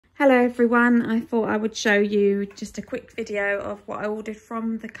Hello everyone, I thought I would show you just a quick video of what I ordered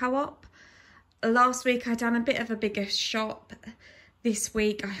from the co-op. Last week I done a bit of a bigger shop. This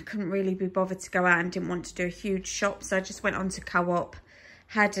week I couldn't really be bothered to go out and didn't want to do a huge shop, so I just went on to co-op.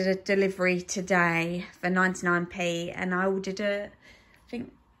 Had a delivery today for 99p and I ordered it, I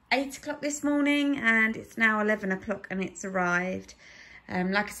think 8 o'clock this morning, and it's now 11 o'clock and it's arrived.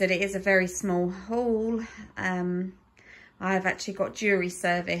 Like I said, it is a very small haul. I've actually got jury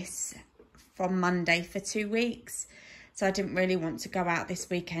service from Monday for 2 weeks. So I didn't really want to go out this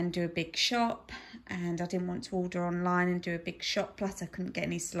weekend, do a big shop. And I didn't want to order online and do a big shop. Plus I couldn't get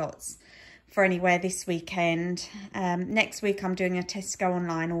any slots for anywhere this weekend. Next week I'm doing a Tesco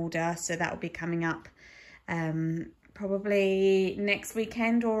online order. So that will be coming up probably next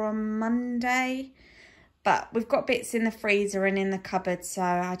weekend or on Monday. But we've got bits in the freezer and in the cupboard. So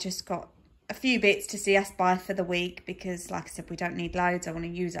I just got a few bits to see us buy for the week, because like I said, we don't need loads. I want to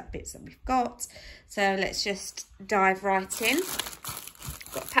use up bits that we've got. So let's just dive right in.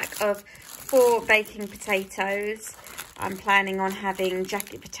 Got a pack of 4 baking potatoes. I'm planning on having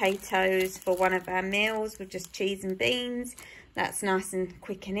jacket potatoes for one of our meals with just cheese and beans. That's nice and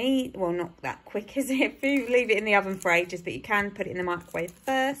quick and eat. Well, not that quick, is it? If you leave it in the oven for ages, but you can put it in the microwave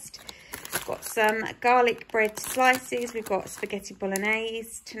first. Got some garlic bread slices. We've got spaghetti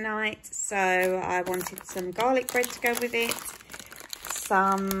bolognese tonight, so I wanted some garlic bread to go with it.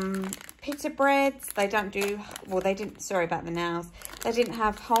 Some pita breads. They don't do, well, they didn't, sorry about the nails. They didn't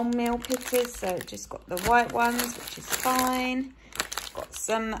have wholemeal pitas, so just got the white ones, which is fine. Got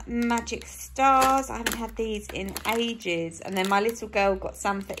some magic stars. I haven't had these in ages. And then my little girl got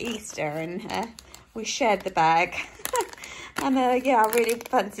some for Easter, and we shared the bag. And yeah, I really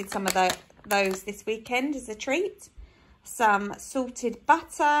fancied some of those this weekend as a treat. Some salted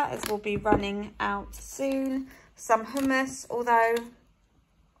butter, as we'll be running out soon. Some hummus, although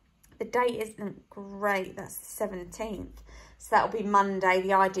the date isn't great. That's the 17th. So that'll be Monday.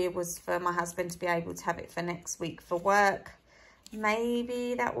 The idea was for my husband to be able to have it for next week for work.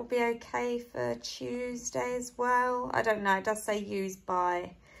 Maybe that will be okay for Tuesday as well. I don't know. It does say use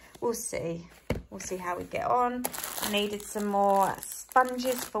by. We'll see. We'll see how we get on. I needed some more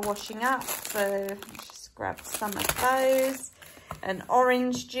sponges for washing up, so just grabbed some of those. An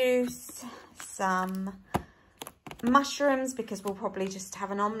orange juice, some mushrooms, because we'll probably just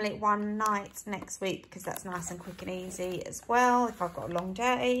have an omelette one night next week, because that's nice and quick and easy as well if I've got a long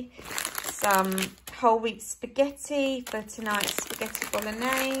day. Some whole wheat spaghetti for tonight's spaghetti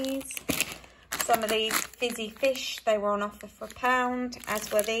bolognese. Some of these fizzy fish, they were on offer for £1,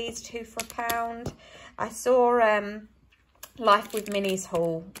 as were these, 2 for £1. I saw Life with Minis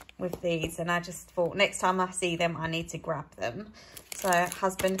haul with these, and I just thought next time I see them, I need to grab them. So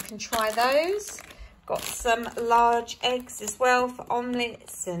husband can try those. Got some large eggs as well for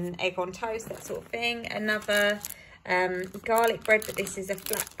omelettes and egg on toast, that sort of thing. Another garlic bread, but this is a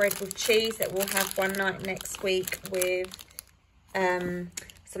flat bread with cheese that we'll have one night next week with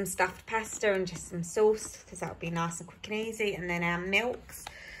some stuffed pasta and just some sauce, because that'll be nice and quick and easy. And then our milks.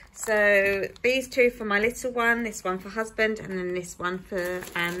 So these 2 for my little one, this one for husband, and then this one for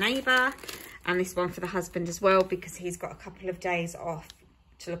our neighbour, and this one for the husband as well, because he's got a couple of days off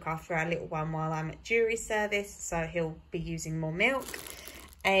to look after our little one while I'm at jury service, so he'll be using more milk.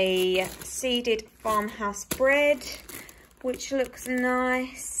 A seeded farmhouse bread, which looks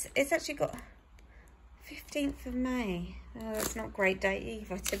nice. It's actually got 15th of May. Oh, that's not a great date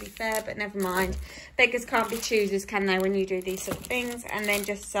either, to be fair, but never mind. Beggars can't be choosers, can they, when you do these sort of things? And then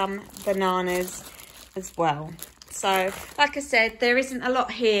just some bananas as well. So, like I said, there isn't a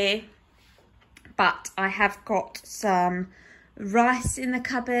lot here, but I have got some rice in the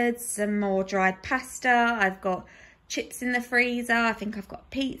cupboard, some more dried pasta. I've got chips in the freezer. I think I've got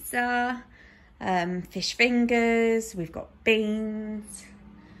pizza, fish fingers. We've got beans,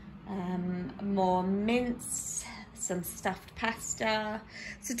 more mince, some stuffed pasta,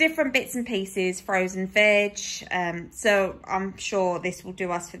 so different bits and pieces, frozen veg. So I'm sure this will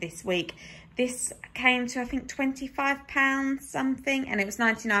do us for this week. This came to, I think, £25 something, and it was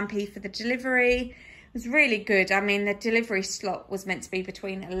 99p for the delivery. It was really good. I mean, the delivery slot was meant to be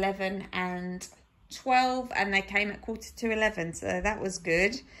between 11 and 12, and they came at 11:15, so that was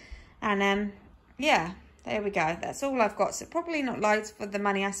good. And yeah, there we go. That's all I've got. So probably not loads for the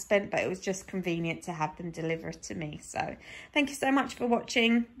money I spent, but it was just convenient to have them delivered to me. So thank you so much for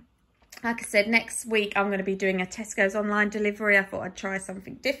watching. Like I said, next week I'm going to be doing a Tesco's online delivery. I thought I'd try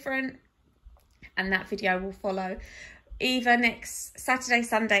something different, and that video will follow either next Saturday,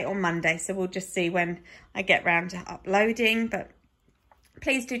 Sunday or Monday. So we'll just see when I get round to uploading. But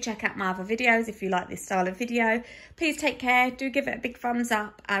Please do check out my other videos if you like this style of video. Please take care. Do give it a big thumbs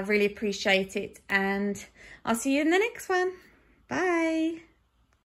up. I really appreciate it. And I'll see you in the next one. Bye.